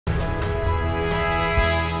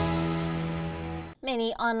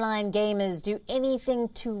Many online gamers do anything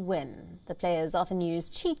to win. The players often use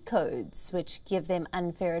cheat codes, which give them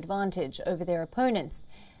unfair advantage over their opponents.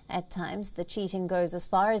 At times, the cheating goes as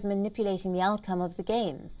far as manipulating the outcome of the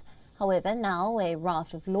games. However, now a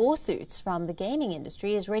raft of lawsuits from the gaming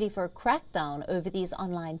industry is ready for a crackdown over these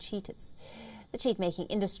online cheaters. The cheat-making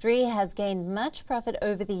industry has gained much profit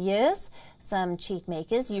over the years. Some cheat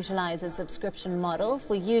makers utilize a subscription model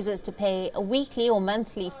for users to pay a weekly or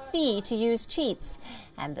monthly fee to use cheats,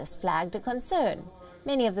 and this flagged a concern.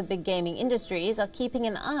 Many of the big gaming industries are keeping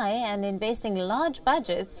an eye and investing large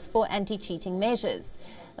budgets for anti-cheating measures.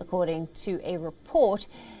 According to a report,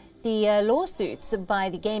 the lawsuits by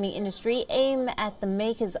the gaming industry aim at the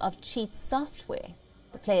makers of cheat software.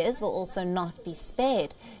 The players will also not be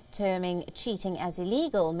spared. Terming cheating as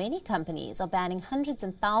illegal, many companies are banning hundreds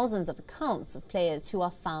and thousands of accounts of players who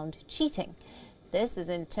are found cheating. This is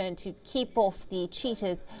in turn to keep off the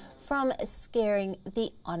cheaters from scaring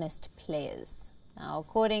the honest players. Now,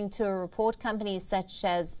 according to a report, companies such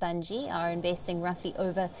as Bungie are investing roughly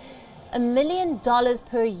over $1 million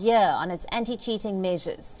per year on its anti-cheating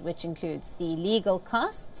measures, which includes the legal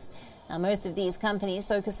costs. Now, most of these companies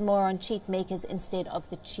focus more on cheat makers instead of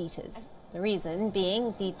the cheaters. The reason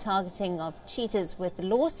being the targeting of cheaters with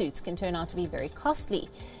lawsuits can turn out to be very costly.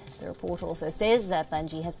 The report also says that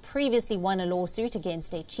Bungie has previously won a lawsuit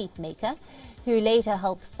against a cheat maker who later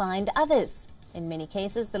helped find others. In many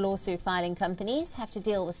cases, the lawsuit filing companies have to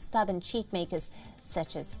deal with stubborn cheat makers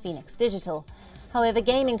such as Phoenix Digital. However,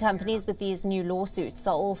 gaming companies with these new lawsuits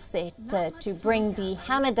are all set to bring the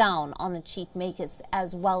hammer down on the cheat makers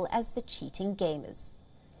as well as the cheating gamers.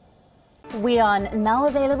 WION, now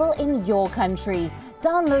available in your country.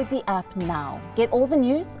 Download the app now. Get all the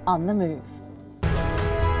news on the move.